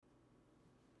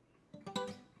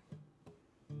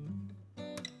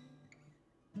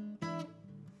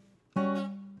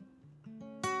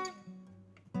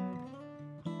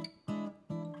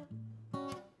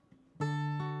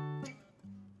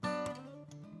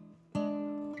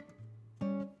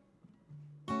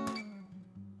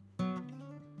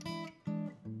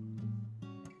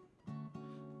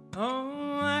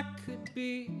Oh, I could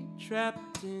be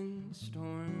trapped in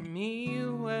stormy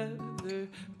weather,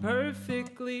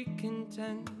 perfectly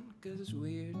content, 'cause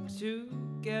we're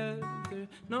together.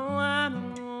 No, I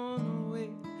don't wanna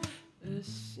wait a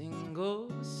single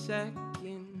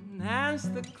second as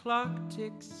the clock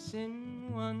ticks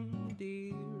in one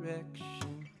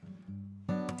direction.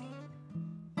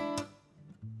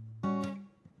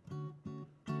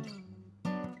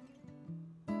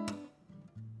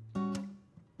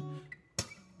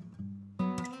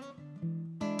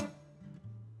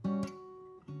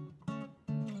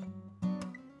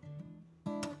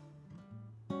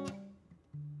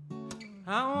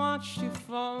 I watched you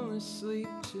fall asleep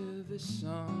to the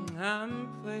song I'm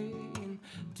playing,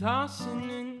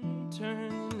 tossing and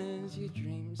turning as your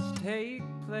dreams take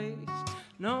place.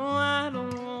 No, I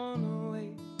don't wanna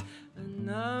wait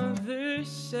another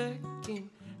second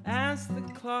as the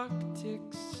clock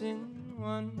ticks in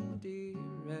one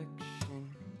direction.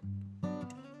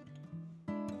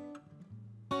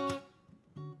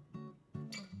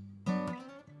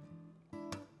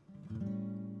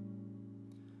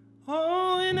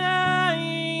 Oh, and I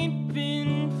ain't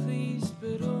been pleased,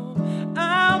 but oh,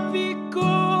 I'll be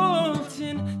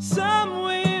golden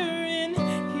somewhere in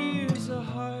here's a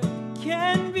heart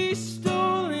can be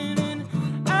stolen. And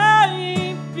I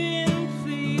ain't been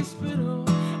pleased, but oh,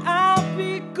 I'll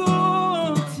be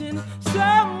golden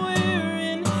somewhere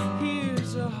in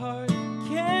here's a heart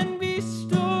can be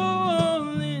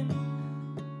stolen.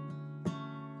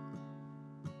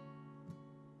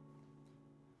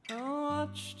 I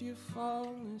watched you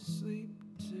fall asleep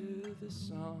to the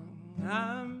song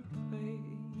I'm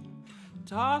playing,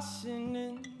 tossing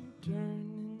and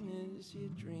turning as your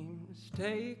dreams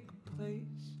take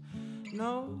place.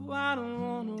 No, I don't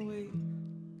wanna wait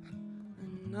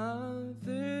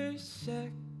another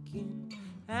second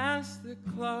as the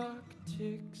clock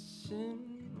ticks in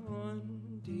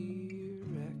one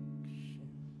direction.